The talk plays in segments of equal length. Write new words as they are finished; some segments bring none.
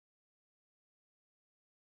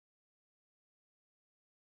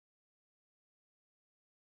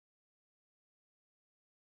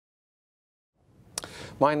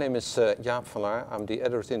My name is Jaap van Laar. I'm the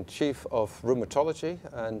editor-in-chief of Rheumatology,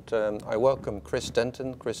 and I welcome Chris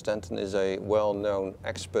Denton. Chris Denton is a well-known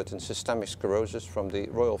expert in systemic sclerosis from the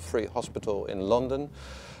Royal Free Hospital in London.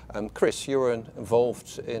 Chris, you were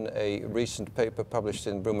involved in a recent paper published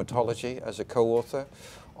in Rheumatology as a co-author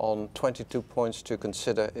on 22 points to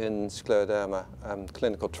consider in scleroderma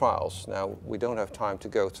clinical trials. Now, we don't have time to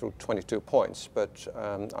go through 22 points, but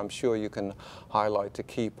I'm sure you can highlight the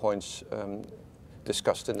key points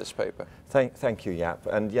discussed in this paper. Thank you, Jaap.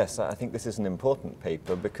 And yes, I think this is an important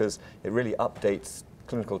paper because it really updates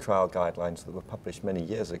clinical trial guidelines that were published many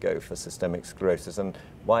years ago for systemic sclerosis. And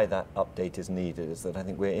why that update is needed is that I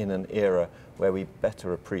think we're in an era where we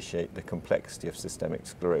better appreciate the complexity of systemic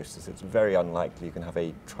sclerosis. It's very unlikely you can have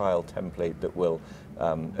a trial template that will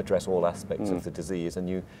address all aspects of the disease,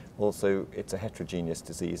 and it's a heterogeneous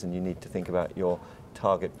disease, and you need to think about your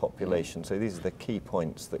target population. So these are the key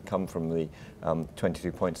points that come from the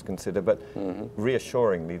 22 points to consider, but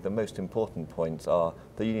reassuringly the most important points are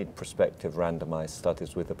that you need prospective randomized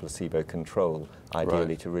studies with a placebo control,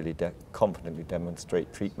 ideally, to really confidently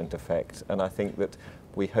demonstrate treatment effect. And I think that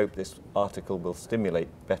we hope this article will stimulate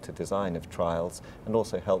better design of trials and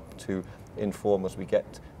also help to inform, as we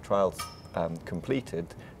get trials completed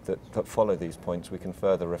that follow these points, we can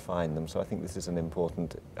further refine them. So I think this is an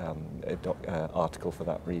important article for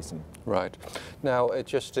that reason. Right. Now,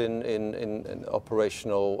 just in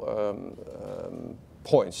operational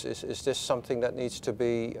points, is this something that needs to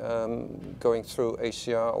be going through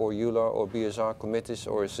ACR or EULAR or BSR committees,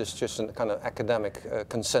 or is this just a kind of academic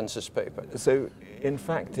consensus paper? So, in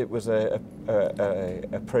fact, it was a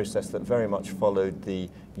process that very much followed the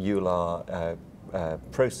EULAR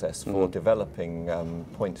process for developing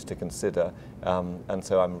points to consider, and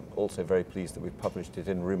so I'm also very pleased that we've published it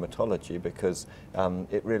in Rheumatology because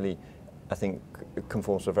it really, I think,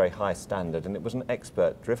 conforms to a very high standard, and it was an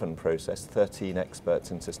expert-driven process, 13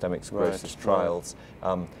 experts in systemic sclerosis trials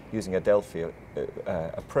using a Delphi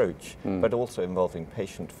approach, but also involving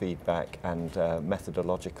patient feedback and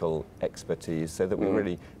methodological expertise, so that we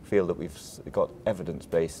really feel that we've got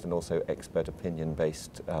evidence-based and also expert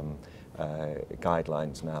opinion-based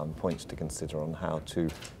guidelines now and points to consider on how to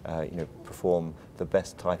perform the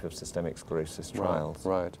best type of systemic sclerosis trials.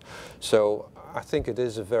 Right. So I think it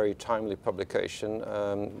is a very timely publication.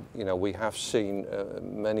 We have seen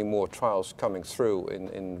many more trials coming through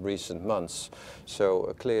in recent months.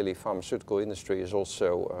 So clearly pharmaceutical industry is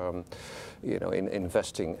also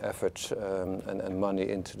investing effort and money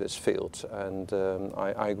into this field. And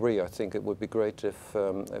I agree. I think it would be great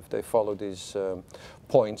if they follow these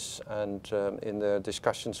points and in their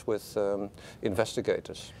discussions with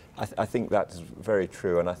investigators. I think that's very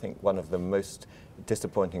true, and I think one of the most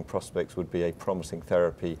disappointing prospects would be a promising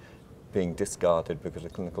therapy being discarded because a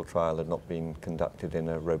clinical trial had not been conducted in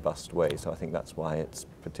a robust way. So I think that's why it's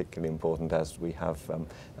particularly important as we have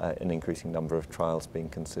an increasing number of trials being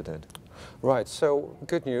considered. Right, so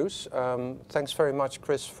good news. Thanks very much,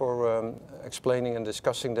 Chris, for explaining and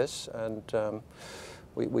discussing this, and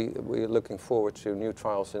we're looking forward to new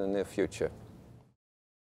trials in the near future.